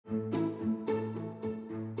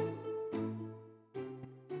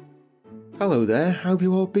Hello there, how have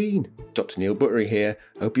you all been? Dr. Neil Buttery here.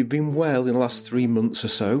 Hope you've been well in the last 3 months or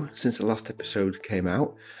so since the last episode came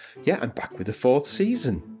out. Yeah, I'm back with the 4th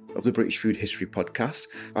season of the British Food History podcast.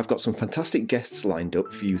 I've got some fantastic guests lined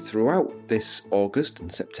up for you throughout this August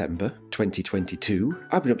and September 2022.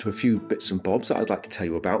 I've been up to a few bits and bobs that I'd like to tell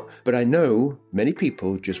you about, but I know many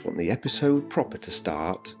people just want the episode proper to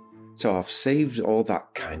start. So I've saved all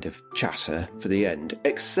that kind of chatter for the end,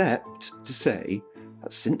 except to say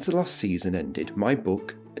that since the last season ended, my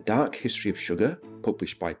book, A Dark History of Sugar,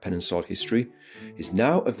 published by Pen and Sword History, is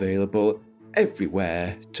now available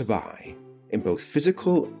everywhere to buy, in both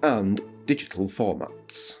physical and digital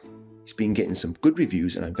formats. It's been getting some good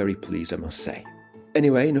reviews and I'm very pleased, I must say.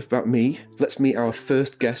 Anyway, enough about me. Let's meet our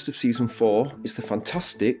first guest of season 4. It's the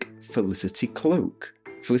fantastic Felicity Cloake.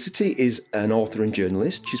 Felicity is an author and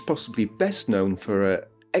journalist. She's possibly best known for her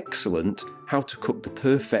excellent How to Cook the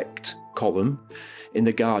Perfect column in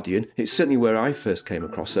The Guardian. It's certainly where I first came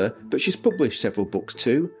across her, but she's published several books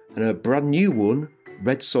too, and her brand new one,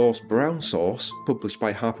 Red Sauce, Brown Sauce, published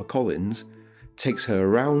by HarperCollins, takes her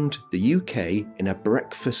around the UK in a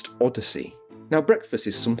breakfast odyssey. Now, breakfast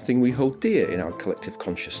is something we hold dear in our collective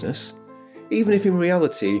consciousness, even if in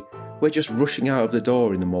reality we're just rushing out of the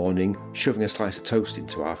door in the morning, shoving a slice of toast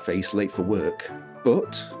into our face late for work.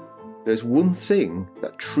 But there's one thing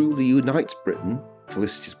that truly unites Britain,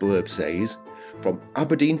 Felicity's blurb says: from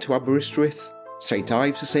Aberdeen to Aberystwyth, St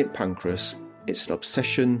Ives to St Pancras, it's an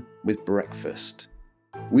obsession with breakfast.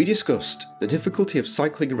 We discussed the difficulty of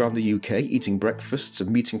cycling around the UK eating breakfasts and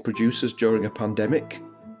meeting producers during a pandemic,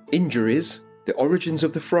 injuries, the origins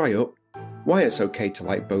of the fry-up, why it's okay to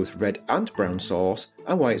like both red and brown sauce,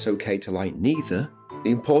 and why it's okay to like neither,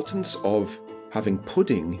 the importance of having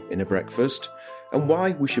pudding in a breakfast, and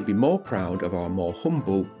why we should be more proud of our more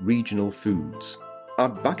humble regional foods.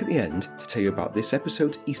 I'm back at the end to tell you about this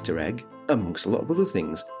episode's Easter egg, amongst a lot of other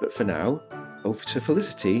things, but for now, over to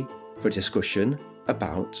Felicity for a discussion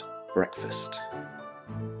about breakfast.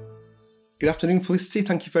 Good afternoon, Felicity.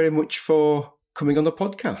 Thank you very much for coming on the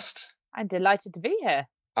podcast. I'm delighted to be here.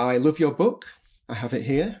 I love your book. I have it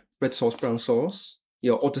here, Red Sauce, Brown Sauce,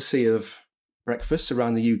 your odyssey of breakfasts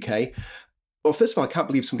around the UK. Well, first of all, I can't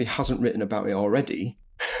believe somebody hasn't written about it already.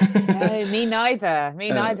 No, me neither.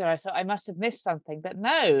 Neither. I thought I must have missed something, but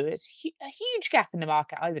no, it's a huge gap in the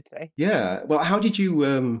market, I would say. Yeah. Well, how did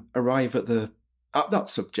you arrive at that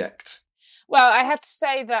subject? Well, I have to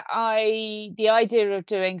say that the idea of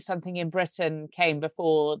doing something in Britain came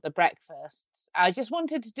before the breakfasts. I just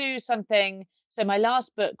wanted to do something. So my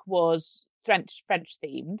last book was French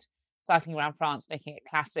themed, cycling around France, looking at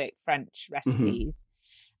classic French recipes.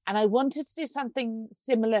 And I wanted to do something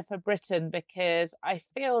similar for Britain because I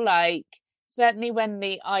feel like certainly when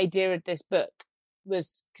the idea of this book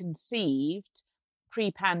was conceived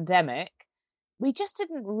pre-pandemic, we just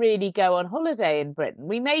didn't really go on holiday in Britain.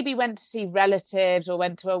 We maybe went to see relatives or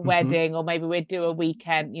went to a wedding, or maybe we'd do a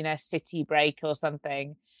weekend, city break or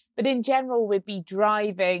something. But in general, we'd be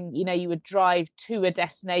driving, you would drive to a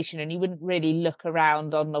destination and you wouldn't really look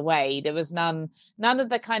around on the way. There was none of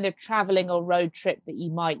the kind of traveling or road trip that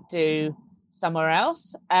you might do somewhere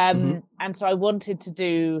else. And so I wanted to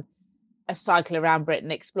do a cycle around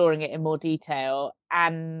Britain, exploring it in more detail.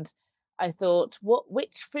 And I thought,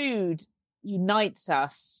 which food unites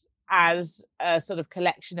us as a sort of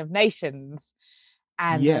collection of nations?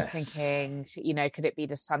 And yes. I was thinking, could it be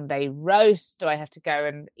the Sunday roast? Do I have to go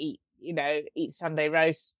and eat Sunday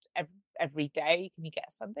roast every day? Can you get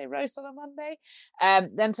a Sunday roast on a Monday?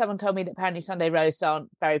 Then someone told me that apparently Sunday roasts aren't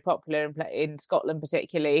very popular in Scotland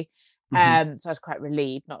particularly. So I was quite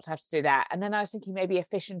relieved not to have to do that. And then I was thinking maybe a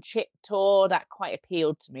fish and chip tour. That quite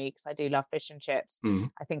appealed to me because I do love fish and chips.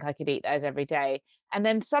 I think I could eat those every day. And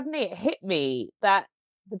then suddenly it hit me that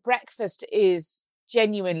the breakfast is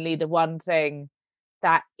genuinely the one thing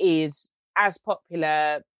that is as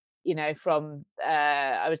popular, from,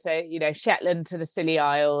 I would say, Shetland to the Scilly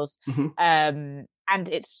Isles. And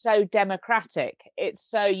it's so democratic. It's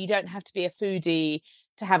so, you don't have to be a foodie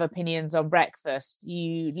to have opinions on breakfast.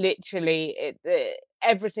 You literally,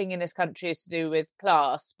 everything in this country is to do with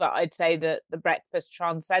class, but I'd say that the breakfast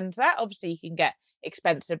transcends that. Obviously, you can get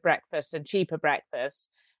expensive breakfast and cheaper breakfast,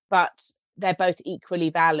 but they're both equally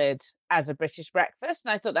valid as a British breakfast.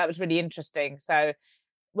 And I thought that was really interesting. So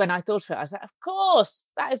when I thought of it, I was like, of course,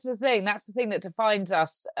 that is the thing. That's the thing that defines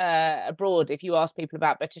us abroad. If you ask people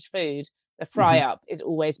about British food, the fry-up is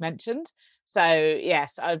always mentioned. So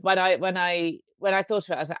yes, when I thought of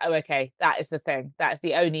it, I was like, oh, okay, that is the thing. That is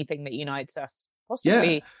the only thing that unites us.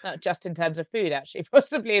 Possibly not just in terms of food, actually,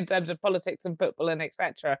 possibly in terms of politics and football and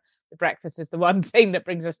etc. The breakfast is the one thing that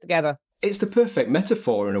brings us together. It's the perfect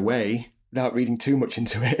metaphor in a way. without reading too much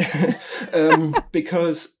into it,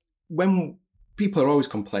 because when people are always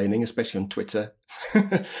complaining, especially on Twitter,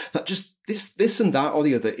 that just this and that or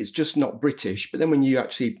the other is just not British. But then when you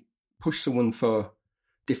actually push someone for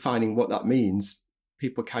defining what that means,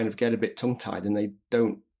 people kind of get a bit tongue-tied and they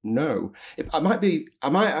don't know. I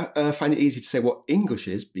might find it easy to say what English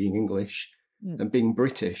is, being English, than being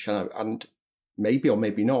British, and maybe or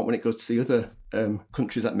maybe not when it goes to the other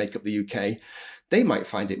countries that make up the UK, they might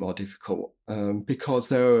find it more difficult because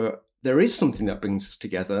there is something that brings us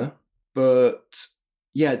together, but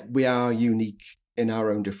yeah, we are unique in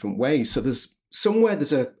our own different ways. So there's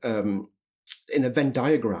a in a Venn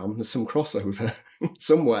diagram, there's some crossover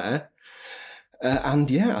somewhere,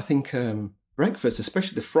 and yeah, I think breakfast,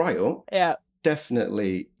 especially the fry up,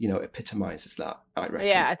 definitely epitomizes that, I reckon.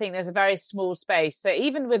 Yeah, I think there's a very small space. So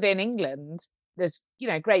even within England, there's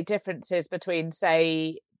great differences between,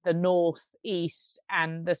 say, the north, east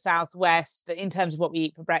and the southwest in terms of what we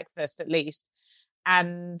eat for breakfast, at least.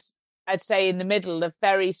 And I'd say in the middle, a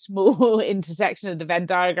very small intersection of the Venn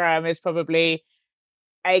diagram is probably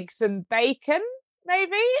eggs and bacon,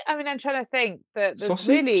 maybe. I mean, I'm trying to think that there's sausage?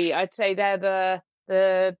 Really, I'd say they're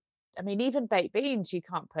the I mean, even baked beans you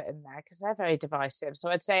can't put in there because they're very divisive. So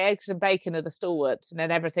I'd say eggs and bacon are the stalwarts, and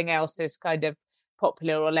then everything else is kind of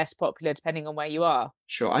popular or less popular depending on where you are.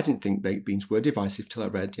 Sure, I didn't think baked beans were divisive till I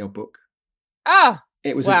read your book. Oh,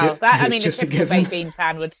 it was well, a typical baked bean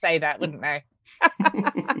fan would say that, wouldn't they?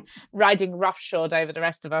 Riding roughshod over the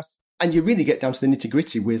rest of us. And you really get down to the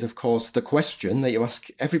nitty-gritty with, of course, the question that you ask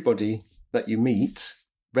everybody that you meet: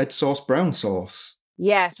 red sauce, brown sauce.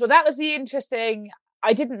 Yes, well, that was the interesting.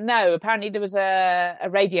 I didn't know. Apparently, there was a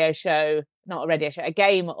radio show, not a radio show, a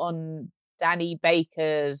game on Danny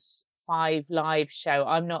Baker's 5 Live show.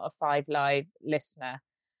 I'm not a 5 Live listener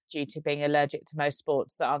due to being allergic to most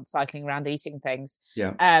sports that aren't cycling around eating things.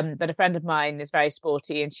 Yeah. But a friend of mine is very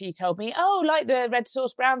sporty, and she told me, "Oh, like the red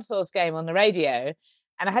sauce, brown sauce game on the radio."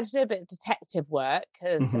 And I had to do a bit of detective work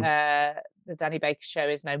because the Danny Baker show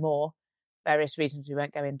is no more. Various reasons we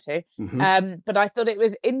won't go into. But I thought it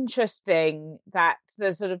was interesting that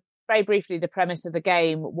the sort of, very briefly, the premise of the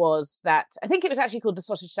game was that, I think it was actually called the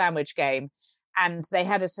sausage sandwich game, and they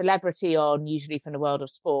had a celebrity on, usually from the world of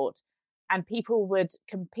sport, and people would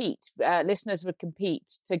compete, listeners would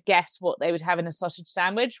compete to guess what they would have in a sausage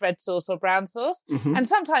sandwich, red sauce or brown sauce. And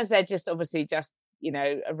sometimes they're just obviously just,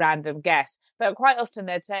 a random guess. But quite often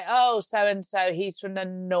they'd say, oh, so-and-so, he's from the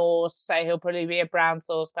north, so he'll probably be a brown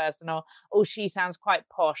sauce person, or, oh, she sounds quite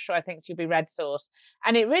posh, so I think she'll be red sauce.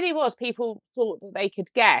 And it really was, people thought that they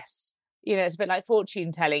could guess. It's a bit like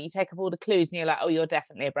fortune telling. You take up all the clues and you're like, oh, you're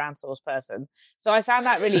definitely a brown sauce person. So I found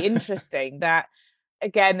that really interesting that,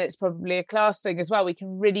 again, it's probably a class thing as well. We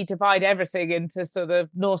can really divide everything into sort of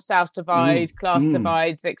north-south divide, class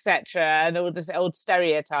divides, etc., and all this old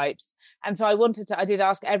stereotypes. And so I did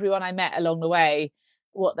ask everyone I met along the way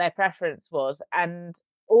what their preference was. And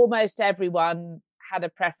almost everyone had a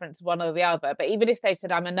preference, one or the other. But even if they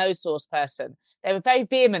said, I'm a no sauce person, they were very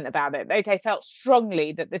vehement about it. They felt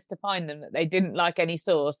strongly that this defined them, that they didn't like any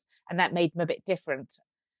sauce, and that made them a bit different.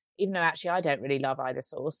 Even though actually I don't really love either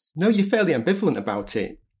sauce. No, you're fairly ambivalent about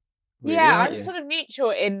it. Really, yeah, I'm sort of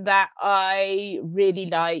neutral in that I really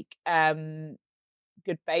like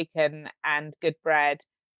good bacon and good bread,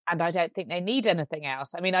 and I don't think they need anything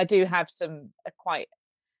else. I mean, I do have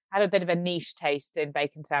have a bit of a niche taste in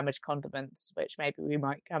bacon sandwich condiments, which maybe we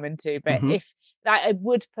might come into. But if that, I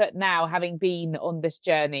would put now, having been on this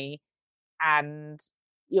journey, and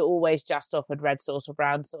you're always just offered red sauce or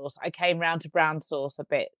brown sauce, I came round to brown sauce a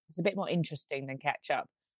bit. It's a bit more interesting than ketchup.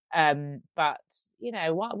 But,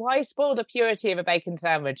 why spoil the purity of a bacon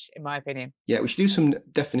sandwich, in my opinion? Yeah, we should do some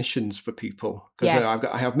definitions for people. Because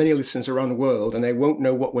I have many listeners around the world and they won't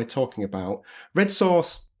know what we're talking about. Red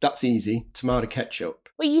sauce, that's easy. Tomato ketchup.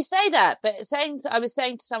 Well, you say that, but I was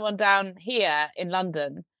saying to someone down here in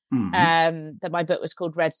London that my book was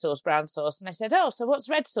called Red Sauce, Brown Sauce. And I said, oh, so what's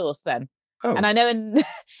red sauce then? Oh. And I know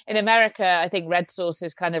in America, I think red sauce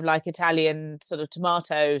is kind of like Italian sort of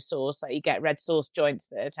tomato sauce. Like you get red sauce joints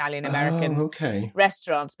at Italian-American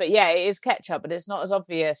restaurants. But yeah, it is ketchup, but it's not as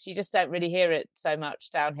obvious. You just don't really hear it so much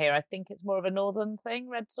down here. I think it's more of a northern thing,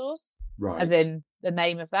 red sauce, as in the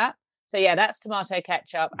name of that. So yeah, that's tomato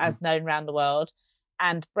ketchup as known around the world.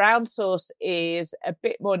 And brown sauce is a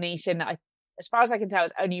bit more niche. And as far as I can tell,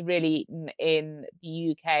 it's only really eaten in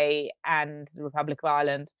the UK and the Republic of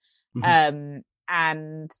Ireland. I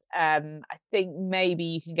think maybe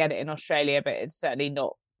you can get it in Australia, but it's certainly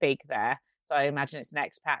not big there. So I imagine it's an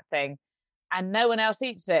expat thing. And no one else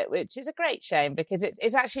eats it, which is a great shame because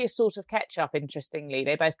it's actually a sort of ketchup, interestingly.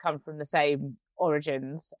 They both come from the same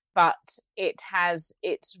origins, but it has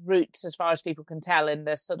its roots, as far as people can tell, in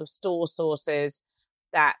the sort of store sources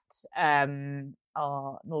that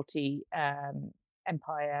our naughty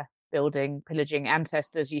empire building, pillaging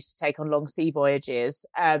ancestors used to take on long sea voyages.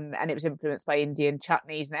 And it was influenced by Indian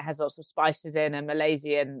chutneys, and it has lots of spices in, and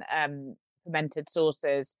Malaysian fermented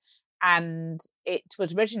sauces. And it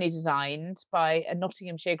was originally designed by a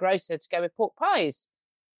Nottinghamshire grocer to go with pork pies.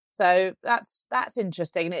 So that's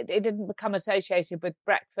interesting. It didn't become associated with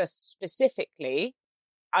breakfast specifically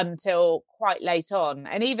until quite late on.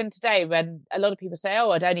 And even today, when a lot of people say,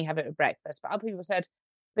 oh, I'd only have it with breakfast, but other people said,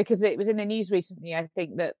 because it was in the news recently, I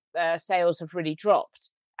think that sales have really dropped.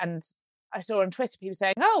 And I saw on Twitter people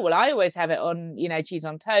saying, oh, well, I always have it on, cheese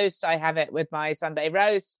on toast. I have it with my Sunday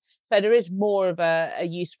roast. So there is more of a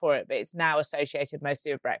use for it, but it's now associated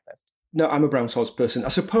mostly with breakfast. No, I'm a brown sauce person. I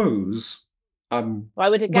suppose Why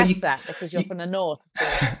would it guess that? Because you're from the north, of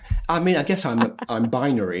course. I mean, I guess I'm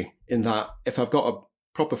binary in that if I've got a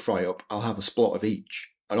proper fry up, I'll have a splot of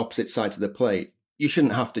each on opposite sides of the plate. You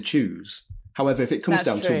shouldn't have to choose. However, if it comes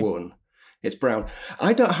down to one, it's brown.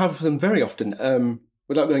 I don't have them very often.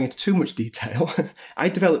 Without going into too much detail, I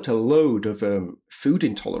developed a load of food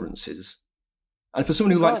intolerances. And for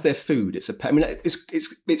someone who likes their food, it's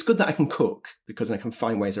good that I can cook because I can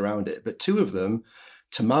find ways around it. But two of them,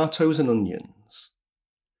 tomatoes and onions.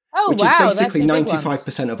 Oh, which wow. Which is basically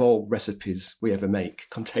 95% of all recipes we ever make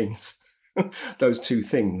contains those two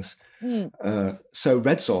things. So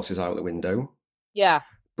red sauce is out the window. Yeah.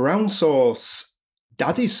 Brown sauce,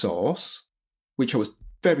 daddy's sauce, which I was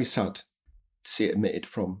very sad to see it omitted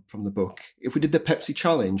from the book. If we did the Pepsi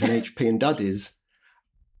challenge on HP and Daddy's,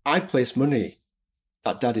 I'd place money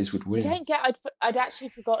that Daddy's would win. I'd actually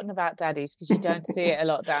forgotten about Daddy's because you don't see it a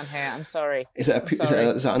lot down here. I'm sorry. Is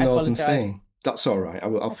that a northern thing? That's all right.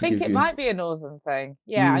 I'll forgive you. I think it might be a northern thing.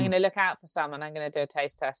 Yeah, I'm going to look out for some and I'm going to do a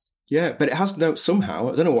taste test. Yeah, but it has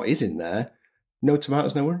somehow, I don't know what is in there, no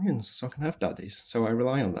tomatoes, no onions, so I can have Daddy's. So I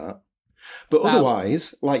rely on that. But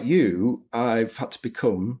otherwise, like you, I've had to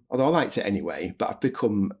become, although I liked it anyway, but I've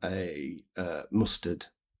become a mustard.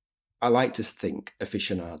 I like to think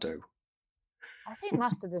aficionado. I think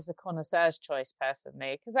mustard is the connoisseur's choice,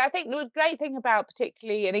 personally, because I think the great thing about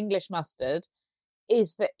particularly an English mustard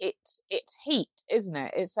is that it's heat, isn't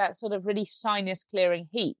it? It's that sort of really sinus clearing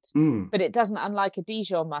heat, but it doesn't, unlike a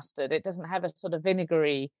Dijon mustard, it doesn't have a sort of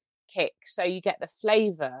vinegary kick. So you get the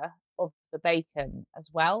flavour of the bacon as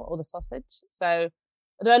well, or the sausage. So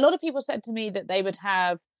although a lot of people said to me that they would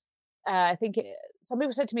have, some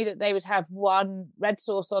people said to me that they would have one red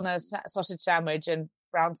sauce on a sausage sandwich and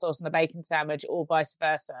brown sauce on a bacon sandwich, or vice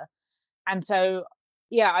versa. And so,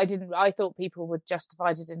 yeah, I thought people would just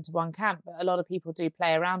divide it into one camp, but a lot of people do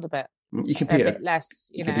play around a bit. You can be a bit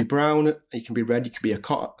less, you can be brown, you can be red, you can be a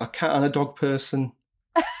cat and a dog person,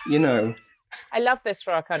 you know. I love this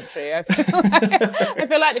for our country. I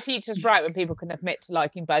feel like the future's bright when people can admit to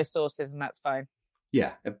liking both sauces, and that's fine.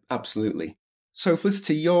 Yeah, absolutely. So,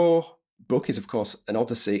 Felicity, your book is, of course, an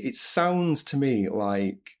odyssey. It sounds to me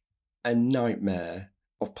like a nightmare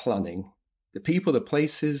of planning. The people, the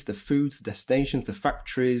places, the foods, the destinations, the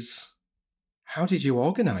factories. How did you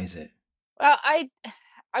organise it? Well,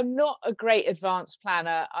 I'm not a great advanced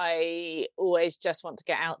planner. I always just want to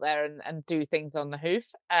get out there and do things on the hoof,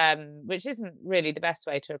 which isn't really the best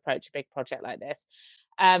way to approach a big project like this.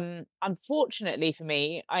 Unfortunately for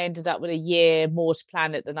me, I ended up with a year more to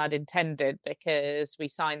plan it than I'd intended because we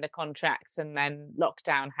signed the contracts and then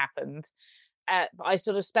lockdown happened. I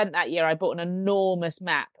sort of spent that year, I bought an enormous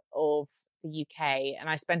map of the UK and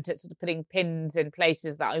I spent it sort of putting pins in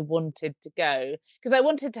places that I wanted to go because I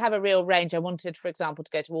wanted to have a real range. I wanted, for example,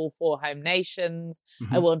 to go to all 4 home nations.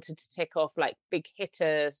 I wanted to tick off like big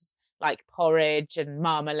hitters like porridge and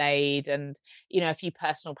marmalade and, a few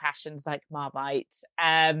personal passions like Marmite.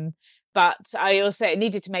 But I also, it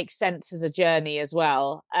needed to make sense as a journey as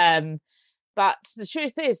well. But the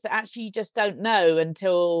truth is that actually you just don't know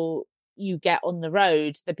until you get on the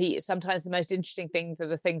road. Sometimes the most interesting things are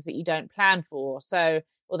the things that you don't plan for. So,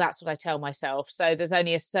 well, that's what I tell myself. So there's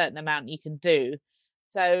only a certain amount you can do.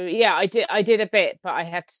 So yeah, I did a bit, but I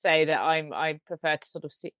have to say that I prefer to sort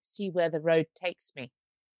of see where the road takes me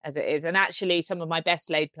as it is. And actually some of my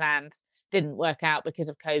best laid plans didn't work out because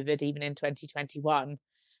of COVID, even in 2021.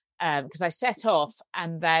 Because I set off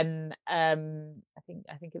and then I think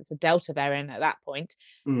it was the Delta variant at that point.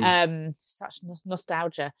 Such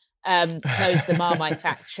nostalgia. Closed the Marmite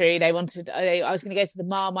factory. I was going to go to the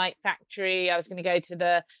Marmite factory. I was going to go to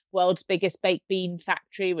the world's biggest baked bean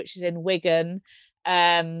factory, which is in Wigan.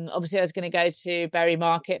 Obviously, I was going to go to Bury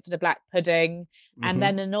Market for the black pudding, and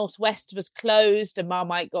then the Northwest was closed, and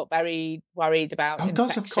Marmite got very worried about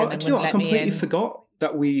infection and wouldn't I let me completely in. forgot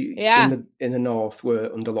that we in the North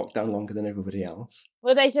were under lockdown longer than everybody else.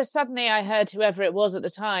 Well, they just suddenly, I heard whoever it was at the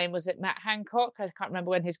time, was it Matt Hancock? I can't remember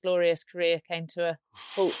when his glorious career came to a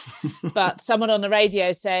halt, but someone on the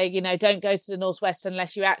radio saying, don't go to the Northwest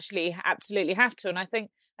unless you actually absolutely have to. And I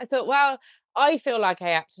thought, well, I feel like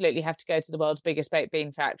I absolutely have to go to the world's biggest baked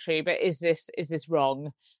bean factory, but is this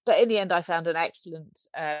wrong? But in the end, I found an excellent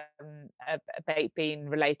a baked bean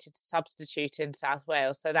related substitute in South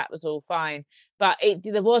Wales, so that was all fine. But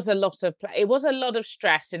there was a lot of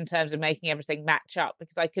stress in terms of making everything match up,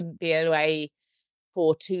 because I couldn't be away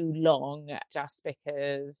for too long just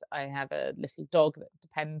because I have a little dog that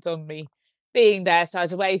depends on me being there. So I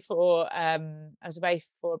was away for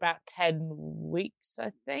about 10 weeks,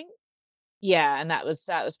 I think. Yeah, and that was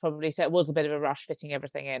probably, so it was a bit of a rush fitting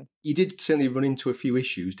everything in. You did certainly run into a few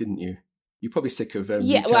issues, didn't you? You're probably sick of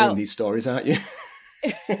retelling these stories, aren't you?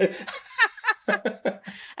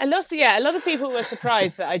 A lot of people were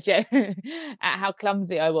surprised that at how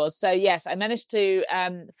clumsy I was. So yes, I managed to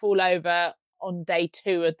fall over on day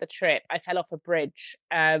 2 of the trip. I fell off a bridge.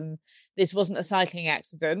 This wasn't a cycling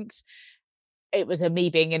accident. It was a me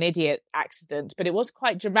being an idiot accident, but it was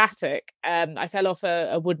quite dramatic. I fell off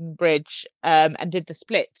a wooden bridge and did the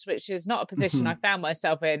splits, which is not a position I found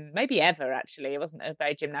myself in, maybe ever, actually. I wasn't a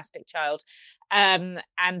very gymnastic child. And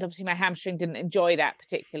obviously my hamstring didn't enjoy that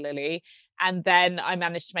particularly. And then I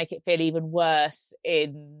managed to make it feel even worse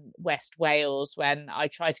in West Wales when I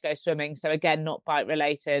tried to go swimming. So again, not bike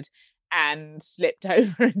related, and slipped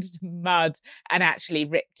over into some mud and actually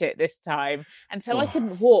ripped it this time. And so I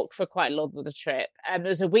couldn't walk for quite a lot of the trip. There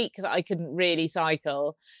was a week that I couldn't really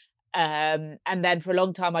cycle. And then for a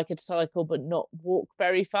long time I could cycle but not walk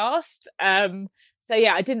very fast. So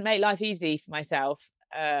yeah, I didn't make life easy for myself.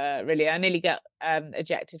 Really, I nearly got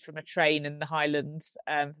ejected from a train in the Highlands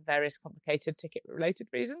for various complicated ticket-related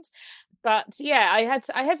reasons. But yeah, I had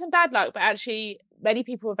some bad luck, but actually many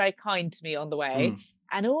people were very kind to me on the way.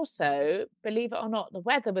 And also, believe it or not, the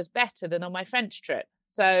weather was better than on my French trip.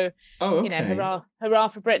 So, hurrah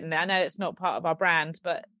for Britain. I know it's not part of our brand,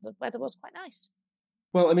 but the weather was quite nice.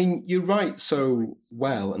 Well, I mean, you write so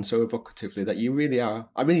well and so evocatively that you really are.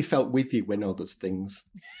 I really felt with you when all those things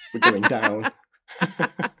were going down.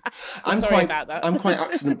 Sorry about that. I'm quite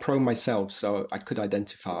accident prone myself, so I could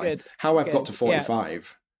identify. How I've got to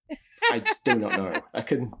 45, I do not know. I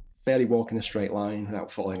can barely walk in a straight line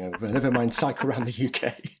without falling over. Never mind cycle around the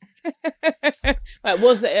UK. Well, it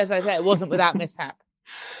was, as I said, it wasn't without mishap.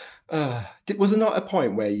 Was there not a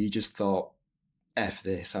point where you just thought, F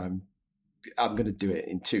this, I'm going to do it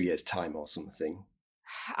in 2 years' time or something?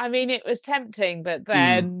 I mean, it was tempting, but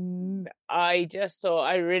then I just thought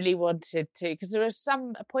I really wanted to, because there were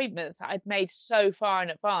some appointments that I'd made so far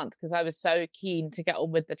in advance because I was so keen to get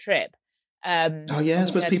on with the trip. I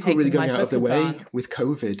suppose people are really going out of their way with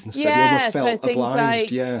COVID and stuff. You almost felt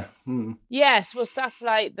obliged. Yes, well, stuff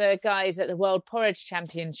like the guys at the World Porridge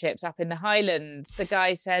Championships up in the Highlands, the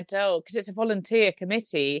guy said, because it's a volunteer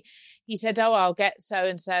committee, he said, I'll get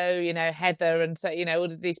so-and-so, Heather and so,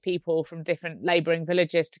 all of these people from different labouring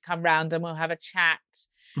villages to come round and we'll have a chat.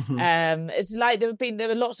 It's like there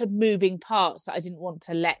were lots of moving parts that I didn't want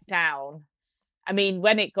to let down. I mean,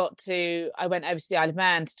 when it got to, I went over to the Isle of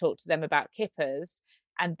Man to talk to them about kippers.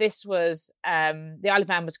 And this was, the Isle of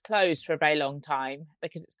Man was closed for a very long time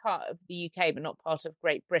because it's part of the UK, but not part of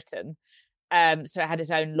Great Britain. So it had its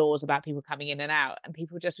own laws about people coming in and out, and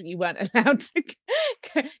you weren't allowed to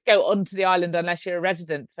go onto the island unless you're a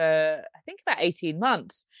resident for, I think, about 18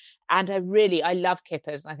 months. And I love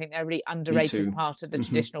kippers, and I think they're a really underrated part of the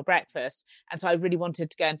traditional breakfast. And so I really wanted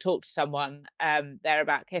to go and talk to someone there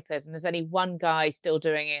about kippers. And there's only one guy still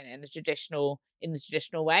doing it in the traditional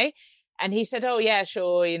way. And he said, yeah,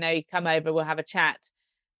 sure, you come over, we'll have a chat.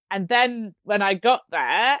 And then when I got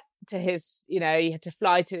there to his, you had to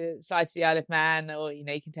fly to the Isle of Man, or, you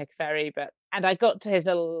can take a ferry, and I got to his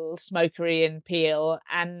little smokery in Peel,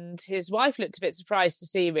 and his wife looked a bit surprised to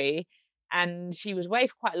see me. And she was away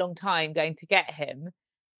for quite a long time going to get him.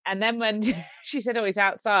 And then when she said, he's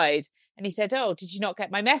outside. And he said, did you not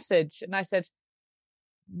get my message? And I said,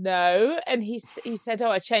 no. And he said,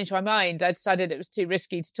 I changed my mind. I decided it was too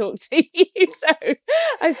risky to talk to you. So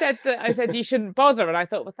I said, you shouldn't bother. And I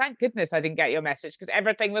thought, well, thank goodness I didn't get your message because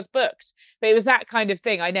everything was booked. But it was that kind of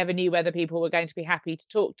thing. I never knew whether people were going to be happy to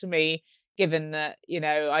talk to me, given that,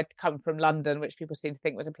 I'd come from London, which people seem to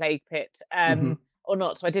think was a plague pit. Or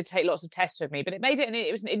not. So I did take lots of tests with me, but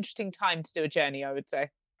it was an interesting time to do a journey, I would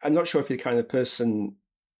say. I'm not sure if you're the kind of person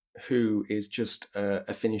who is just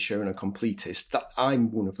a finisher and a completist. That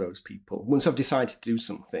I'm one of those people. Once I've decided to do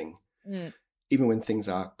something, even when things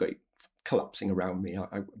are collapsing around me,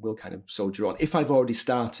 I will kind of soldier on if I've already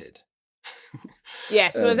started.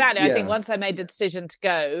 Yes, so exactly. I think once I made the decision to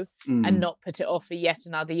go and not put it off for yet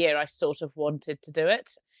another year, I sort of wanted to do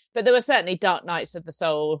it. But there were certainly dark nights of the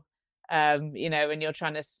soul, when you're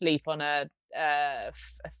trying to sleep on a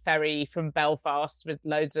ferry from Belfast with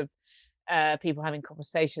loads of people having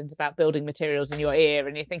conversations about building materials in your ear,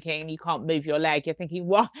 and you're thinking you can't move your leg. You're thinking,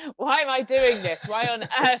 why am I doing this? Why on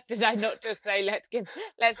earth did I not just say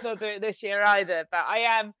let's not do it this year either? But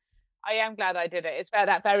I am glad I did it. It's about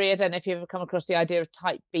that I don't know if you've ever come across the idea of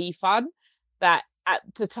type B fun, that at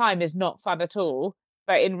the time is not fun at all,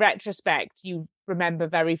 but in retrospect you remember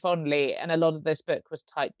very fondly, and a lot of this book was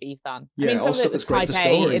type B fun. Yeah, I mean, some of it was type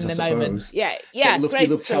A in the moment. Yeah, great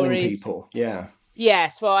stories. Telling people, yeah.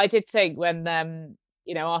 Yes, well, I did think when,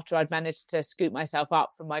 after I'd managed to scoop myself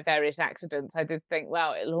up from my various accidents, I did think,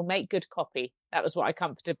 well, it'll make good copy. That was what I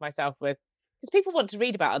comforted myself with. Because people want to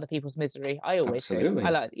read about other people's misery. I always do. I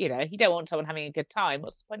like, you don't want someone having a good time.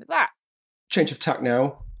 What's the point of that? Change of tack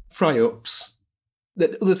now. Fry-ups.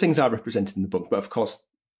 The other things are represented in the book, but of course,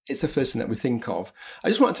 it's the first thing that we think of. I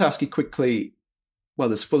just wanted to ask you quickly, well,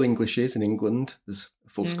 there's full Englishes in England. There's a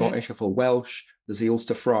full Scottish, a full Welsh. There's eels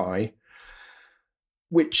to fry,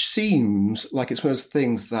 which seems like it's one of those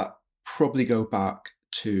things that probably go back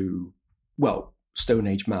to, well, Stone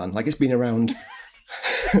Age man. Like it's been around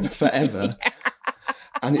forever. Yeah.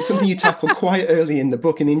 And it's something you tackle quite early in the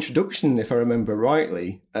book, in the introduction, if I remember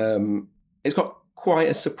rightly. It's got quite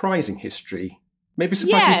a surprising history. Maybe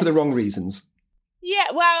surprising for the wrong reasons. Yeah,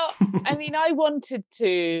 well, I mean, I wanted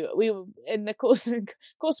to. In the course of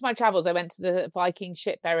my travels, I went to the Viking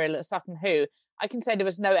ship burial at Sutton Hoo. I can say there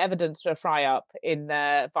was no evidence for a fry-up in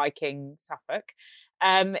Viking Suffolk.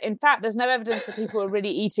 In fact, there's no evidence that people were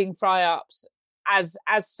really eating fry-ups as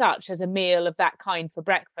such, as a meal of that kind for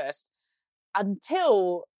breakfast,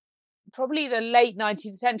 until probably the late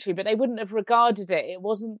 19th century, but they wouldn't have regarded it. It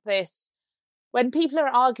wasn't this. When people are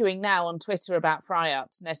arguing now on Twitter about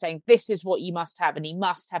fry-ups and they're saying, this is what you must have, and you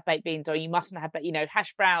must have baked beans, or you mustn't have,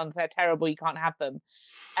 hash browns, they're terrible, you can't have them.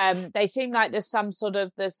 They seem like there's some sort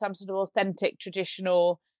of authentic,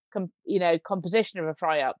 traditional, composition of a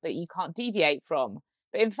fry-up that you can't deviate from.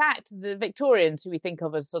 But in fact, the Victorians, who we think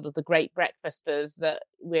of as sort of the great breakfasters that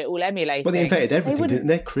we're all emulating. Well, they invented everything, didn't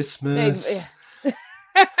they? Christmas.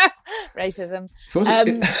 Racism.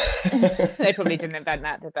 They probably didn't invent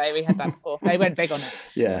that, did they? We had that before. They went big on it.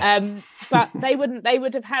 Yeah. But they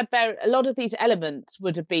would have had a lot of these elements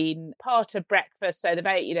would have been part of breakfast. So the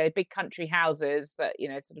very, big country houses that,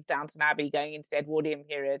 sort of Downton Abbey going into the Edwardian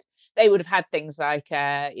period, they would have had things like,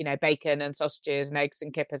 bacon and sausages and eggs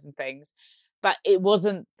and kippers and things. But it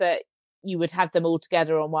wasn't that you would have them all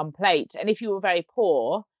together on one plate. And if you were very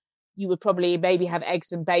poor, you would probably maybe have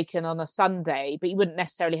eggs and bacon on a Sunday, but you wouldn't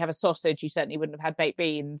necessarily have a sausage. You certainly wouldn't have had baked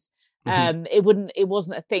beans. It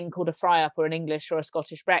wasn't a thing called a fry-up or an English or a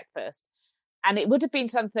Scottish breakfast. And it would have been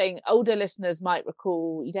something older listeners might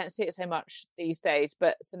recall. You don't see it so much these days,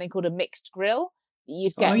 but something called a mixed grill.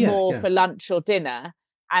 You'd get more for lunch or dinner.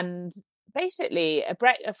 And basically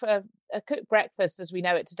a cooked breakfast as we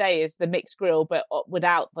know it today is the mixed grill, but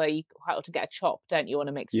without you have to get a chop, don't you, on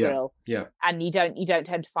a mixed grill? Yeah. And you don't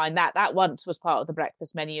tend to find that once was part of the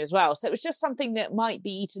breakfast menu as well. So it was just something that might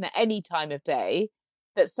be eaten at any time of day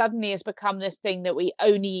that suddenly has become this thing that we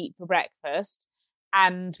only eat for breakfast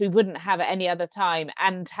and we wouldn't have at any other time,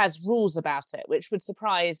 and has rules about it, which would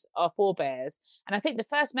surprise our forebears. And I think the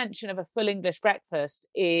first mention of a full English breakfast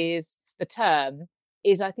is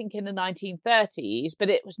I think in the 1930s, but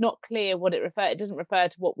it was not clear what it referred. It doesn't refer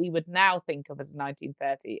to what we would now think of as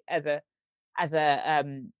 1930 as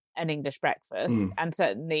an English breakfast, and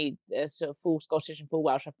certainly sort of full Scottish and full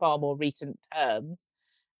Welsh are far more recent terms.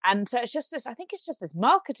 And so it's just this. I think it's just this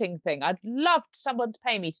marketing thing. I'd love someone to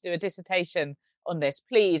pay me to do a dissertation on this,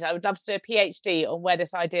 please. I would love to do a PhD on where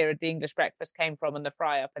this idea of the English breakfast came from and the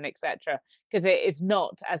fry-up and etc. Because it is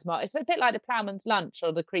not as much. It's a bit like the ploughman's lunch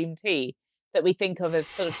or the cream tea that we think of as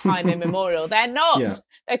sort of time immemorial. They're not. Yeah.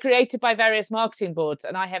 They're created by various marketing boards,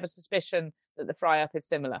 and I have a suspicion that the fry-up is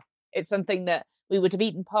similar. It's something that we would have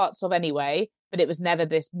eaten parts of anyway, but it was never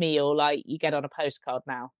this meal like you get on a postcard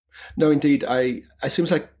now. No, indeed. As soon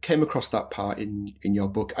as I came across that part in your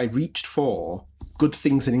book, I reached for Good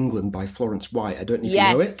Things in England by Florence White. I don't know if you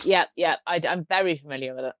know it. Yeah. I'm very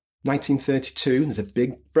familiar with it. 1932, there's a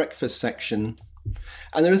big breakfast section.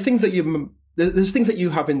 And there are things that there's things that you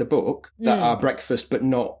have in the book that are breakfast, but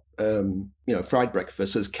not, fried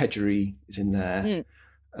breakfast. So there's kedgeree is in there.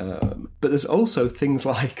 But there's also things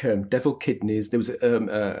like devil kidneys. There was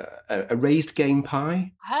a raised game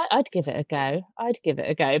pie. I'd give it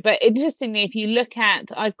a go. But interestingly, if you look at,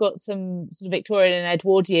 I've got some sort of Victorian and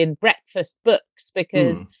Edwardian breakfast books,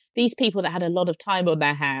 because these people that had a lot of time on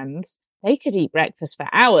their hands, they could eat breakfast for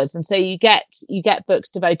hours. And so you get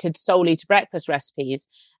books devoted solely to breakfast recipes,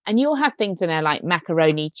 and you'll have things in there like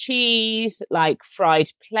macaroni cheese, like fried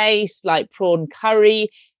plaice, like prawn curry,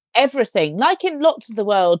 everything. Like in lots of the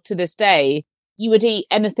world to this day, you would eat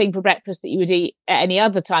anything for breakfast that you would eat at any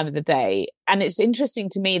other time of the day. And it's interesting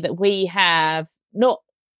to me that we have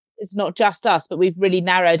it's not just us, but we've really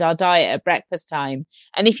narrowed our diet at breakfast time.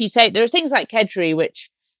 And if you say, there are things like kedgeree, which,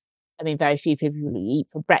 I mean, very few people really eat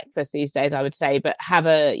for breakfast these days, I would say, but have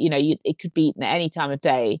it could be eaten at any time of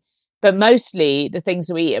day. But mostly the things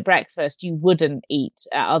that we eat at breakfast, you wouldn't eat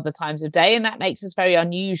at other times of day. And that makes us very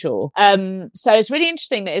unusual. So it's really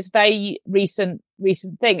interesting that it's a very recent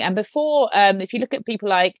thing. And before, if you look at people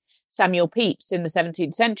like Samuel Pepys in the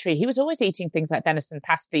 17th century, he was always eating things like venison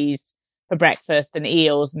pasties for breakfast and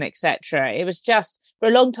eels and etc. It was just, for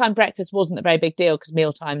a long time, breakfast wasn't a very big deal because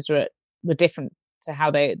meal times were different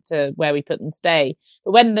to where we put them today.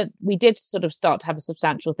 But when we did sort of start to have a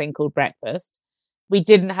substantial thing called breakfast, we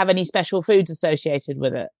didn't have any special foods associated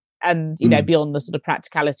with it. And, beyond the sort of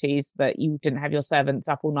practicalities that you didn't have your servants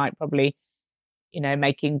up all night, probably,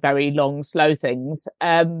 making very long, slow things.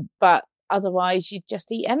 But otherwise you'd just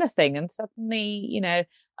eat anything. And suddenly,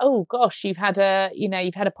 oh gosh, you've had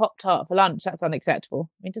a Pop-Tart for lunch. That's unacceptable.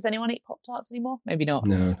 I mean, does anyone eat Pop-Tarts anymore? Maybe not.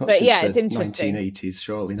 No, not but since yeah, the it's interesting. 1980s,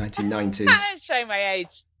 surely, 1990s. Don't show my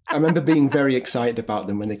age. I remember being very excited about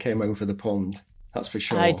them when they came over the pond. That's for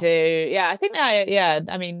sure. I do. Yeah, I think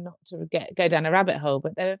I mean, not to go down a rabbit hole,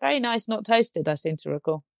 but they were very nice, not toasted, I seem to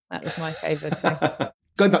recall. That was my favourite thing.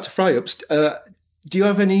 Going back to fry-ups, do you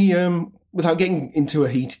have any, without getting into a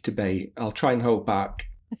heated debate, I'll try and hold back.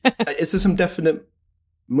 Is there some definite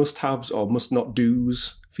must-haves or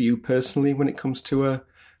must-not-dos for you personally when it comes to a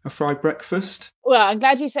fried breakfast? Well, I'm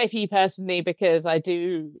glad you say for you personally, because I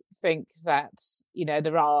do think that,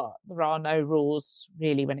 there are no rules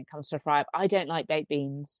really when it comes to a fry up. I don't like baked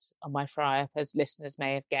beans on my fry up, as listeners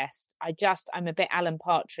may have guessed. I'm a bit Alan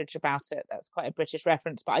Partridge about it. That's quite a British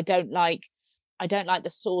reference, but I don't like the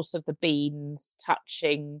sauce of the beans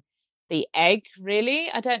touching the egg, really.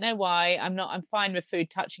 I don't know why. I'm fine with food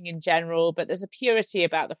touching in general, but there's a purity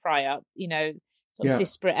about the fry up, sort of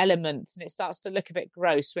disparate elements, and it starts to look a bit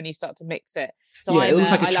gross when you start to mix it. So it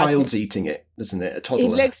looks like a child's eating it, doesn't it? A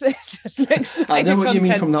toddler. It just looks like I know what you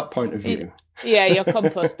mean from that point of view. Your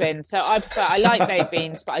compost bin. So I like baked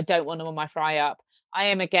beans, but I don't want them on my fry up. I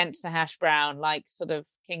am against the hash brown, like sort of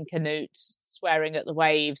King Canute swearing at the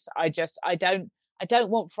waves. I don't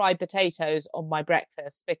want fried potatoes on my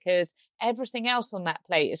breakfast, because everything else on that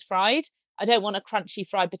plate is fried. I don't want a crunchy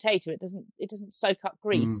fried potato. It doesn't soak up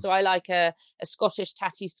grease. So I like a Scottish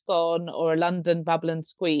tatty scone or a London bubble and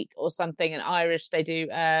squeak or something. And Irish, they do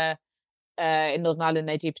in Northern Ireland,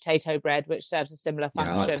 they do potato bread, which serves a similar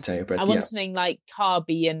function. I like potato bread. I want something like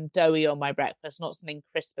carby and doughy on my breakfast, not something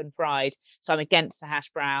crisp and fried. So I'm against the hash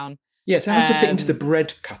brown. Yes, it has to fit into the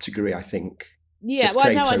bread category, I think. Yeah,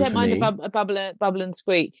 well, no, I don't mind a bubble and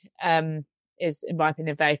squeak. Is, in my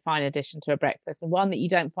opinion, a very fine addition to a breakfast, and one that you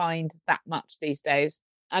don't find that much these days.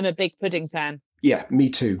 I'm a big pudding fan. Yeah,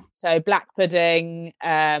 me too. So black pudding,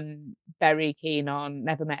 very keen on.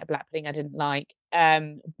 Never met a black pudding I didn't like.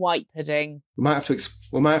 White pudding. We might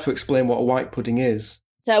have to explain what a white pudding is.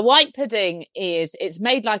 So white pudding it's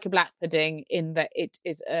made like a black pudding in that it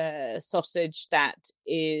is a sausage that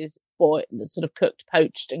is sort of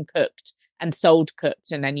poached and cooked and sold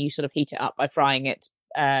cooked, and then you sort of heat it up by frying it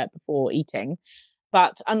before eating.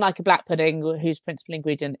 But unlike a black pudding, whose principal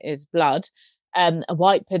ingredient is blood, a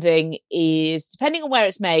white pudding is, depending on where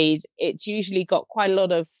it's made, it's usually got quite a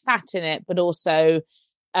lot of fat in it, but also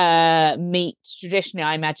meat. Traditionally,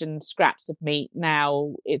 I imagine scraps of meat.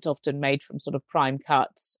 Now it's often made from sort of prime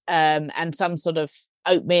cuts, and some sort of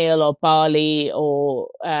oatmeal or barley or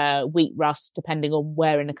wheat rust, depending on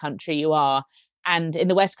where in the country you are. And in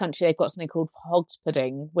the West Country, they've got something called hog's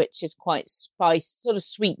pudding, which is quite spiced, sort of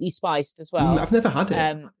sweetly spiced as well. I've never had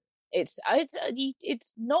it. It's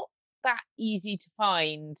not that easy to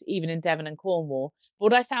find, even in Devon and Cornwall. But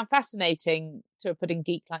what I found fascinating to a pudding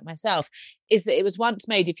geek like myself is that it was once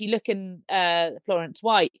made. If you look in Florence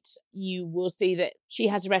White, you will see that she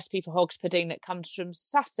has a recipe for hog's pudding that comes from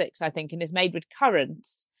Sussex, I think, and is made with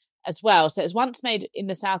currants as well. So it was once made in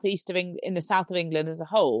the south of England as a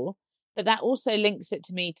whole. But that also links it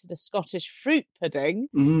to me to the Scottish fruit pudding,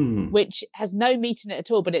 which has no meat in it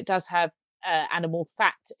at all, but it does have animal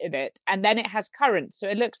fat in it, and then it has currants, so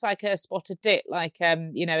it looks like a spotted dit, like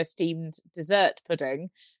a steamed dessert pudding,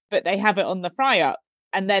 but they have it on the fry up.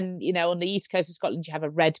 And then on the east coast of Scotland you have a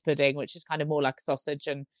red pudding, which is kind of more like a sausage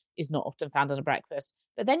and is not often found on a breakfast.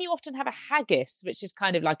 But then you often have a haggis, which is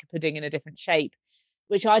kind of like a pudding in a different shape,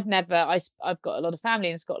 which I've got a lot of family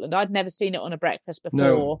in Scotland. I'd never seen it on a breakfast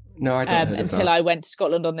before. No, I don't until I went to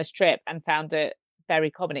Scotland on this trip and found it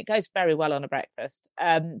very common. It goes very well on a breakfast.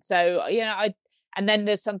 And then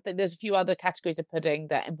there's a few other categories of pudding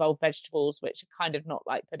that involve vegetables, which are kind of not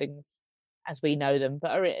like puddings as we know them,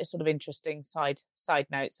 but are a sort of interesting side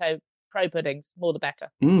note. So pro puddings, more the better.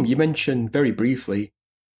 You mentioned very briefly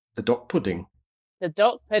the dock pudding. The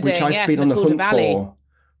dock pudding, which I've been on the hunt for.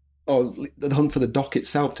 Or the hunt for the dock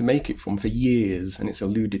itself to make it from for years, and it's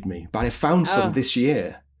eluded me. But I found some this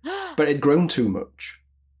year, but it had grown too much.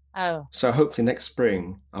 Oh. So hopefully next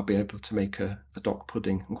spring I'll be able to make a dock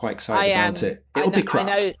pudding. I'm quite excited about it. It'll be crap.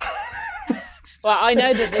 I know. Well, I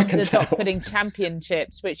know that there's the dock pudding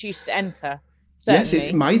championships, which used to enter. Certainly. Yes,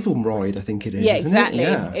 it's Meidhelmroyd, I think it is. Yeah, isn't exactly. It?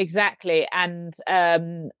 Yeah. Exactly. And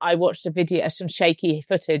I watched a video, some shaky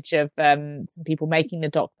footage of some people making the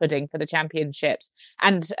dock pudding for the championships.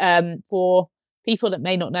 And for people that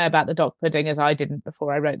may not know about the dock pudding, as I didn't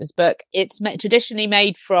before I wrote this book, it's traditionally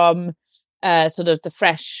made from sort of the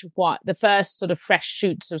first sort of fresh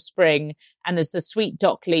shoots of spring, and there's the sweet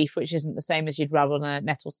dock leaf, which isn't the same as you'd rub on a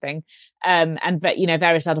nettle sting, and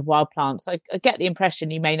various other wild plants. I get the impression,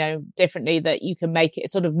 you may know differently, that you can make it a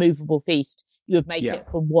sort of movable feast. You would make it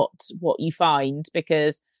from what you find,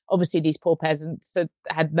 because obviously these poor peasants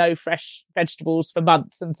had no fresh vegetables for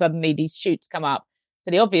months, and suddenly these shoots come up. So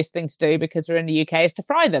the obvious thing to do, because we're in the UK, is to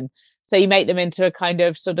fry them. So you make them into a kind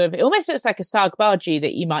of it almost looks like a saag bhaji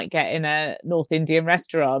that you might get in a North Indian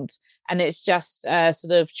restaurant. And it's just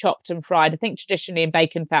sort of chopped and fried, I think traditionally in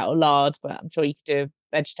bacon fat or lard, but I'm sure you could do a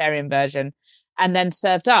vegetarian version, and then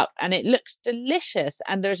served up. And it looks delicious.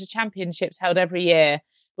 And there's a championships held every year,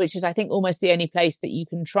 which is, I think, almost the only place that you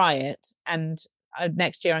can try it. And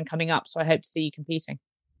next year I'm coming up, so I hope to see you competing.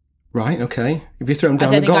 Right, okay. Have you thrown down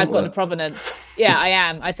the I don't think gauntlet? I've got the provenance. Yeah, I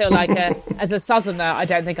am. I feel like as a southerner, I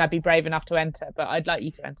don't think I'd be brave enough to enter, but I'd like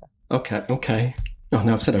you to enter. Okay. Oh,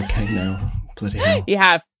 no, I've said okay now. Bloody hell. You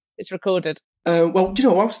have. It's recorded. Well,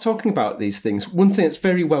 I was talking about these things. One thing that's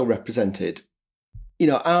very well represented,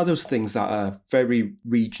 are those things that are very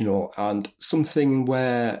regional and something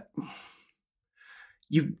where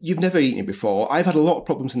you've never eaten it before. I've had a lot of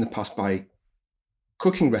problems in the past by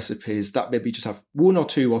cooking recipes that maybe just have 1 or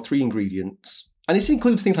 2 or 3 ingredients. And this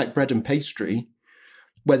includes things like bread and pastry,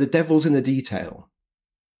 where the devil's in the detail.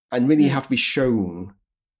 And really you have to be shown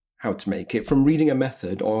how to make it. From reading a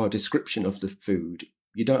method or a description of the food,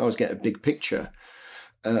 you don't always get a big picture.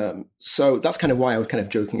 So that's kind of why I was kind of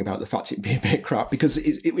joking about the fact it'd be a bit crap, because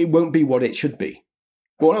it won't be what it should be.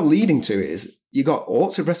 But what I'm leading to is, you got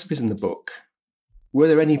lots of recipes in the book. Were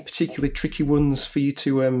there any particularly tricky ones for you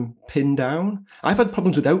to pin down? I've had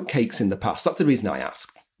problems with oatcakes in the past. That's the reason I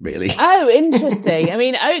asked, really. Oh, interesting. I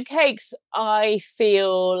mean, oatcakes, I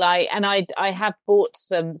feel like, and I have bought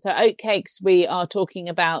some. So oatcakes, we are talking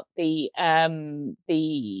about and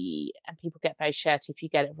people get very shirty if you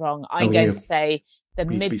get it wrong. I'm going to say the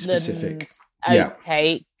Midlands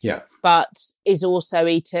oatcake, but is also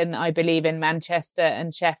eaten, I believe, in Manchester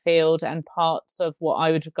and Sheffield and parts of what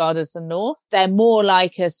I would regard as the north. They're more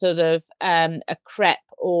like a sort of a crepe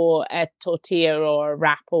or a tortilla or a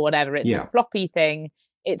wrap or whatever. It's a floppy thing.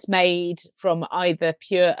 It's made from either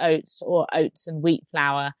pure oats or oats and wheat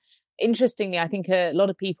flour. Interestingly, I think a lot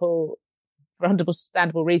of people, for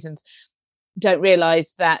understandable reasons, don't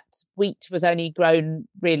realise that wheat was only grown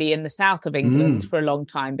really in the south of England for a long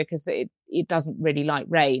time, because it doesn't really like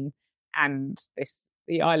rain, and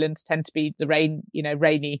the islands tend to be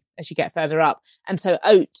rainy as you get further up. And so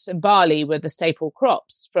oats and barley were the staple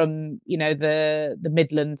crops from the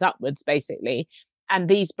Midlands upwards, basically. And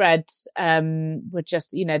these breads were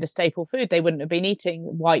just, the staple food. They wouldn't have been eating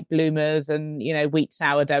white bloomers and, wheat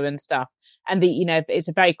sourdough and stuff. And it's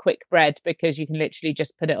a very quick bread, because you can literally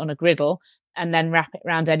just put it on a griddle and then wrap it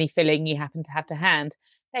around any filling you happen to have to hand.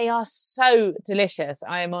 They are so delicious.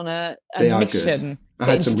 I am on a mission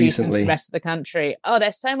to introduce them to the rest of the country. Oh,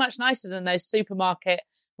 they're so much nicer than those supermarket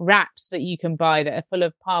wraps that you can buy that are full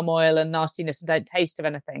of palm oil and nastiness and don't taste of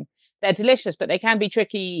anything. They're delicious, but they can be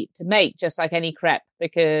tricky to make, just like any crepe,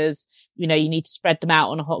 because you need to spread them out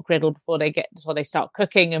on a hot griddle before they start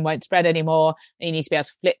cooking and won't spread anymore. And you need to be able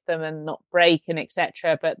to flip them and not break, and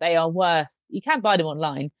etc. But they are worth. You can buy them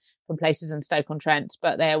online from places in Stoke-on-Trent,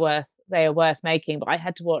 but they are worth making. But I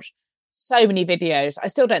had to watch so many videos. I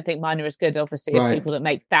still don't think mine are as good, obviously, as people that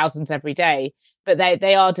make thousands every day, but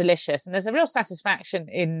they are delicious. And there's a real satisfaction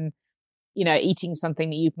in, eating something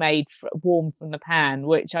that you've made warm from the pan,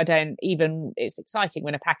 which it's exciting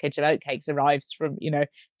when a package of oatcakes arrives from,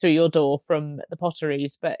 through your door from the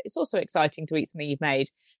potteries, but it's also exciting to eat something you've made.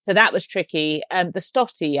 So that was tricky. The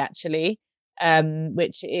stotty, actually,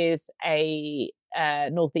 which is a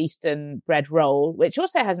northeastern bread roll, which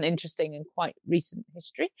also has an interesting and quite recent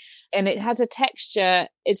history. And it has a texture,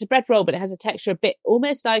 it's a bread roll, but it has a texture a bit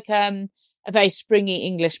almost like a very springy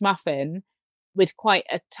English muffin with quite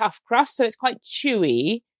a tough crust. So it's quite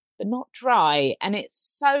chewy, but not dry. And it's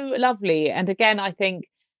so lovely. And again, I think,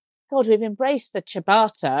 God, we've embraced the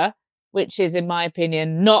ciabatta, which is, in my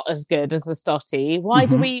opinion, not as good as the stotty. Why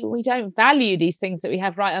do we don't value these things that we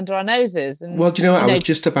have right under our noses? And, well, do you know what? I was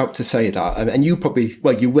just about to say that. And you probably,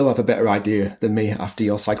 you will have a better idea than me after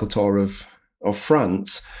your cycle tour of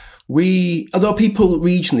France. A lot of people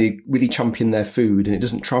regionally really champion their food and it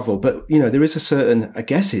doesn't travel. But, there is a certain, I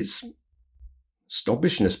guess it's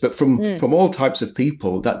snobbishness, but from all types of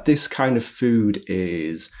people, that this kind of food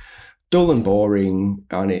is dull and boring.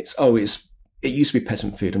 And it used to be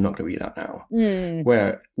peasant food. I'm not going to eat that now.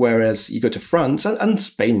 Whereas you go to France and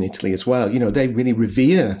Spain and Italy as well, they really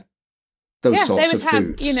revere those sorts of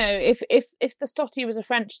foods. If the stotty was a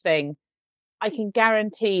French thing, I can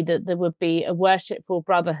guarantee that there would be a worshipful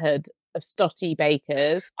brotherhood of stotty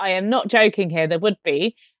bakers. I am not joking here. There would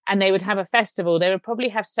be. And they would have a festival. They would probably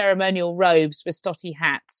have ceremonial robes with stotty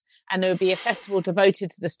hats. And there would be a festival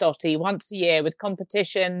devoted to the stotty once a year with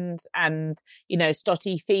competitions and,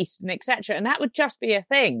 stotty feasts and etc. And that would just be a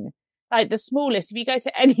thing. Like the smallest, if you go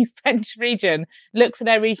to any French region, look for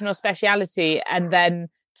their regional speciality and then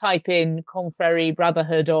type in confrérie,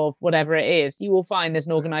 brotherhood of whatever it is, you will find there's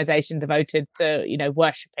an organisation devoted to,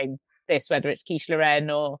 worshipping this, whether it's quiche Lorraine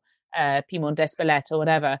or Piedmont d'Espelette or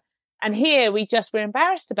whatever. And here we're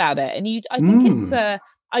embarrassed about it. And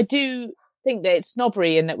I do think that it's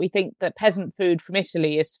snobbery and that we think that peasant food from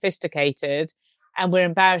Italy is sophisticated and we're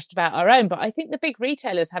embarrassed about our own. But I think the big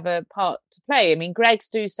retailers have a part to play. I mean, Greggs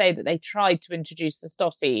do say that they tried to introduce the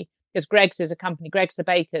stotty because Greggs is a company, Greggs the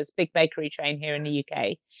bakers, big bakery chain here in the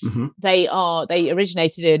UK. They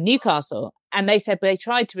originated in Newcastle and they said they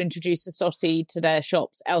tried to introduce the stotty to their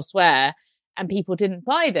shops elsewhere and people didn't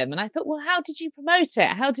buy them. And I thought, well, how did you promote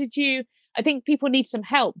it? I think people need some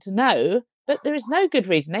help to know, but there is no good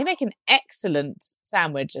reason. They make an excellent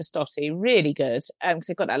sandwich, a stotty, really good, because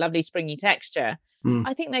they've got that lovely springy texture.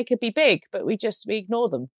 I think they could be big, but we ignore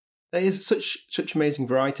them. There is such amazing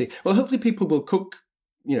variety. Well, hopefully people will cook.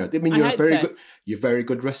 You're a very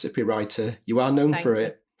good recipe writer. You are known for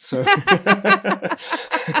it. So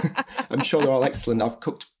I'm sure they're all excellent. I've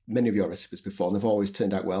cooked many of your recipes before and they've always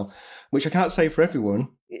turned out well, which I can't say for everyone.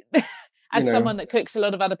 As someone that cooks a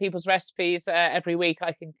lot of other people's recipes every week,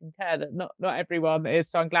 I can concur that not everyone is.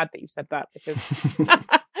 So I'm glad that you said that because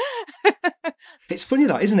it's funny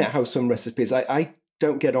that, isn't it, how some recipes I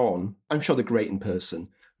don't get on. I'm sure they're great in person,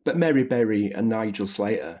 but Mary Berry and Nigel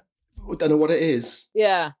Slater, I don't know what it is.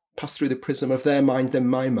 Yeah. Pass through the prism of their mind, then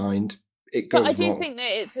my mind. It goes But I do wrong. think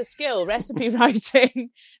that it's a skill, recipe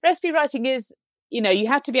writing. Recipe writing is, you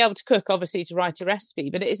have to be able to cook, obviously, to write a recipe,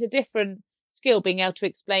 but it is a different skill being able to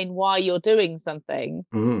explain why you're doing something.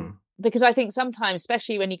 Because I think sometimes,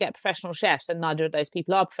 especially when you get professional chefs, and neither of those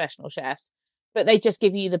people are professional chefs, but they just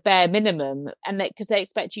give you the bare minimum and because they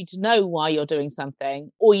expect you to know why you're doing something,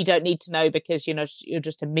 or you don't need to know because you're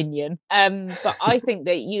just a minion. But I think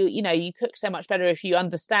that you cook so much better if you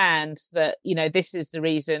understand that this is the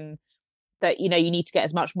reason that you need to get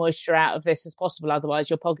as much moisture out of this as possible, otherwise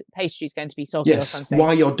your pastry is going to be soggy or something.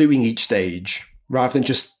 Why you're doing each stage rather than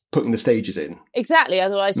just putting the stages in. Exactly.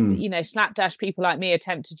 Otherwise, slapdash people like me are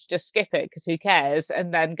tempted to just skip it because who cares,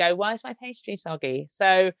 and then go, why is my pastry soggy?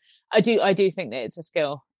 So I do think that it's a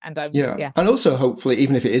skill, and and also hopefully,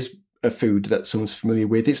 even if it is a food that someone's familiar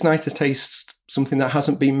with, it's nice to taste something that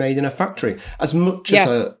hasn't been made in a factory. As much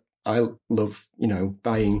as I love,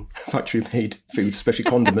 buying factory-made foods, especially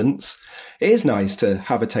condiments, it is nice to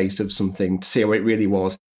have a taste of something to see how it really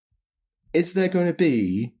was. Is there going to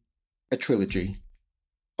be a trilogy?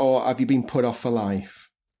 Or have you been put off for life?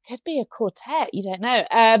 Could be a quartet. You don't know.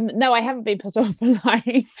 No, I haven't been put off for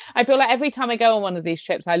life. I feel like every time I go on one of these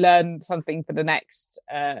trips, I learn something for the next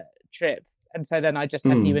trip. And so then I just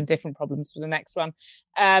have new and different problems for the next one.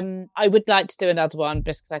 I would like to do another one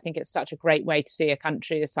just because I think it's such a great way to see a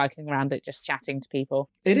country, is cycling around it, just chatting to people.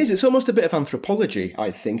 It is. It's almost a bit of anthropology, I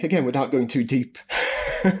think, again, without going too deep.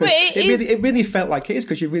 But it really felt like it is,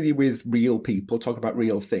 because you're really with real people, talking about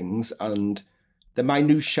real things, and the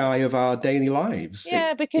minutiae of our daily lives.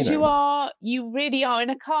 Yeah, because you really are in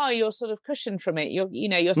a car. You're sort of cushioned from it.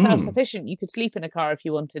 You're self-sufficient. You could sleep in a car if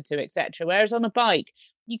you wanted to, etc. Whereas on a bike,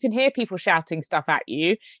 you can hear people shouting stuff at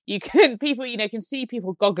you. Can see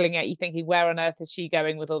people goggling at you, thinking, "Where on earth is she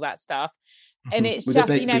going with all that stuff?" And it's with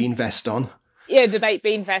just a bean vest on. Yeah, the baked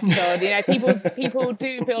bean vest on. People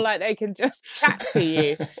do feel like they can just chat to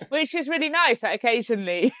you, which is really nice. Like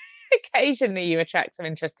occasionally you attract some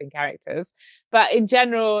interesting characters, but in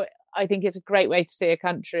general, I think it's a great way to see a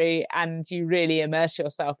country, and you really immerse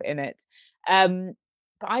yourself in it.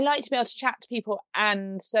 But I like to be able to chat to people,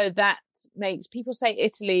 and so that makes people say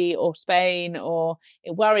Italy or Spain, or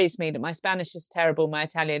it worries me that my Spanish is terrible, my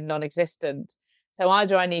Italian non-existent. So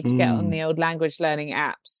either I need to get on the old language learning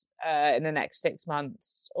apps in the next 6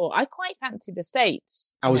 months, or I quite fancy the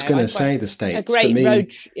States. I was going to say the States. A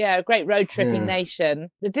great road tripping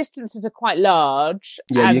nation. The distances are quite large.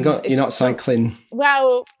 Yeah, you're not cycling.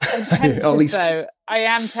 Well, I'm tempted, at least. Though. I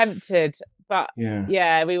am tempted, but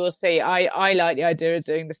yeah, we will see. I like the idea of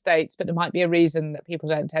doing the States, but there might be a reason that people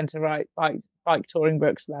don't tend to write bike touring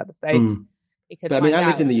books about the States. But I mean, I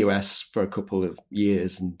lived in the US for a couple of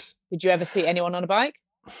years, and did you ever see anyone on a bike?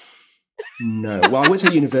 No. Well, I went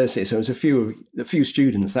to university, so it was a few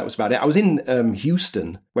students. That was about it. I was in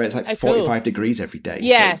Houston, where it's like 45 degrees every day.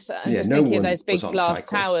 Yes, so, I'm just thinking of those big glass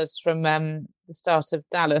towers from the start of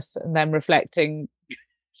Dallas, and then reflecting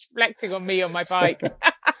on me on my bike.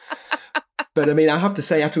 But I mean, I have to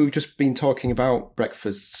say, after we've just been talking about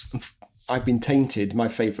breakfasts, I've been tainted. My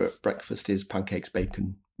favourite breakfast is pancakes,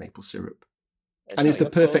 bacon, maple syrup. And it's the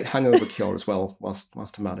perfect hangover cure as well, whilst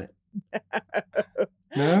I'm at it.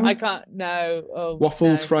 No? I can't, no. Oh,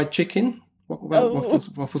 waffles, no. fried chicken?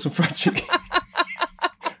 Waffles and fried chicken.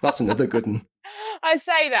 That's another good one. I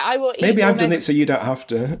say that I will eat. Maybe I've done it so you don't have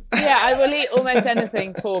to. Yeah, I will eat almost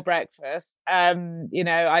anything for breakfast.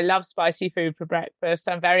 I love spicy food for breakfast.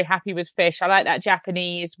 I'm very happy with fish. I like that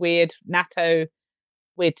Japanese weird natto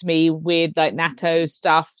like natto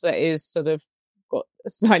stuff that is sort of got a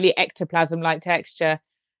slightly ectoplasm-like texture.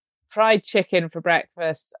 Fried chicken for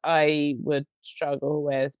breakfast, I would struggle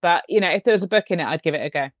with. But, if there was a book in it, I'd give it a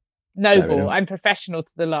go. Noble. I'm professional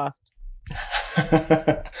to the last.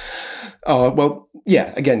 Oh, well,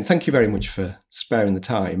 yeah, again, thank you very much for sparing the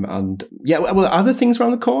time. And yeah, well, are there things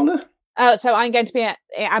around the corner? So I'm going to be at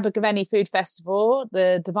Abergavenny Food Festival,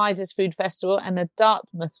 the Devizes Food Festival, and the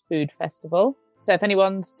Dartmouth Food Festival. So if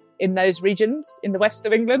anyone's in those regions, in the west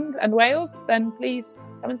of England and Wales, then please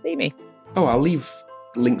come and see me. Oh, I'll leave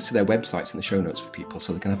links to their websites in the show notes for people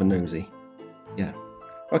so they can have a nosy. Yeah.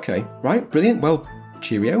 Okay, right, brilliant. Well,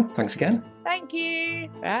 cheerio. Thanks again. Thank you.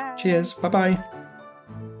 Bye. Cheers. Bye-bye.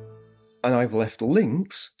 And I've left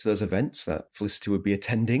links to those events that Felicity would be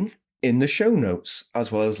attending in the show notes,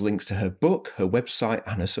 as well as links to her book, her website,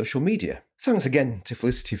 and her social media. Thanks again to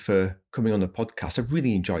Felicity for coming on the podcast. I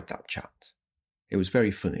really enjoyed that chat. It was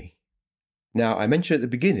very funny. Now, I mentioned at the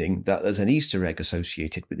beginning that there's an Easter egg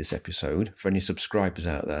associated with this episode for any subscribers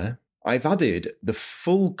out there. I've added the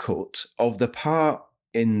full cut of the part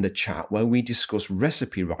in the chat where we discuss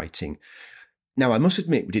recipe writing. Now, I must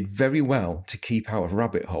admit we did very well to keep out of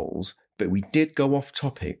rabbit holes, but we did go off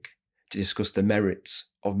topic to discuss the merits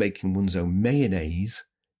of making one's own mayonnaise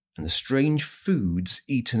and the strange foods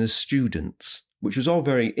eaten as students, which was all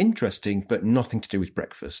very interesting, but nothing to do with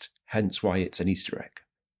breakfast, hence why it's an Easter egg.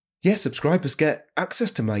 Yes, subscribers get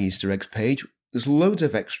access to my Easter eggs page. There's loads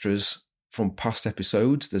of extras from past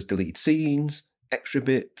episodes. There's deleted scenes, extra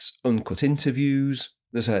bits, uncut interviews.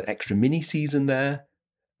 There's an extra mini-season there.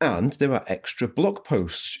 And there are extra blog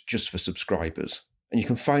posts just for subscribers. And you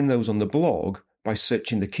can find those on the blog by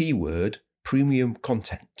searching the keyword premium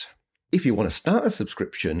content. If you want to start a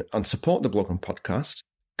subscription and support the blog and podcast,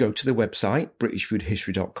 go to the website,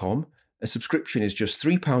 britishfoodhistory.com. A subscription is just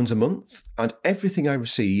 £3 a month, and everything I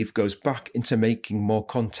receive goes back into making more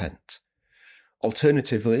content.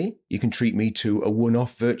 Alternatively, you can treat me to a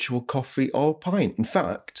one-off virtual coffee or pint. In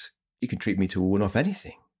fact, you can treat me to a one-off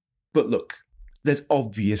anything. But look, there's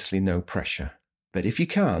obviously no pressure. But if you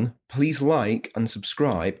can, please like and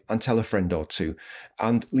subscribe and tell a friend or two.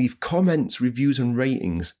 And leave comments, reviews and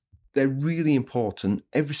ratings. They're really important.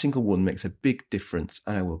 Every single one makes a big difference,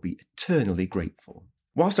 and I will be eternally grateful.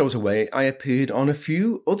 Whilst I was away, I appeared on a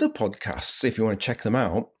few other podcasts, if you want to check them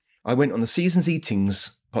out. I went on the Seasons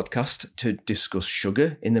Eatings podcast to discuss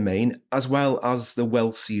sugar in the main, as well as the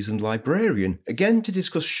Well-Seasoned Librarian, again to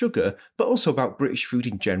discuss sugar, but also about British food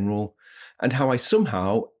in general, and how I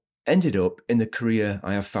somehow ended up in the career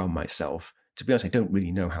I have found myself. To be honest, I don't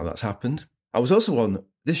really know how that's happened. I was also on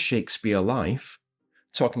This Shakespeare Life,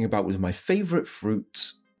 talking about one of my favourite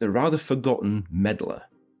fruits, the rather forgotten meddler.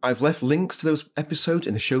 I've left links to those episodes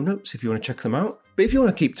in the show notes if you want to check them out. But if you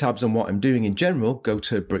want to keep tabs on what I'm doing in general, go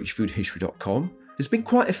to BritishFoodHistory.com. There's been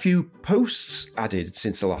quite a few posts added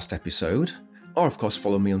since the last episode. Or, of course,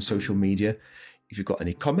 follow me on social media. If you've got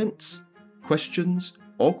any comments, questions,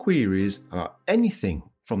 or queries about anything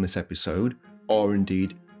from this episode, or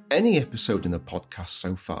indeed any episode in the podcast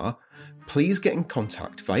so far, please get in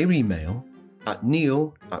contact via email at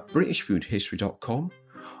neil@britishfoodhistory.com,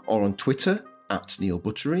 or on Twitter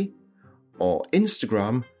 @NeilButtery, or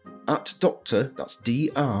Instagram @Dr. that's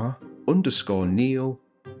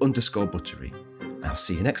Dr_Neil_Buttery. I'll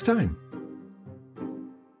see you next time.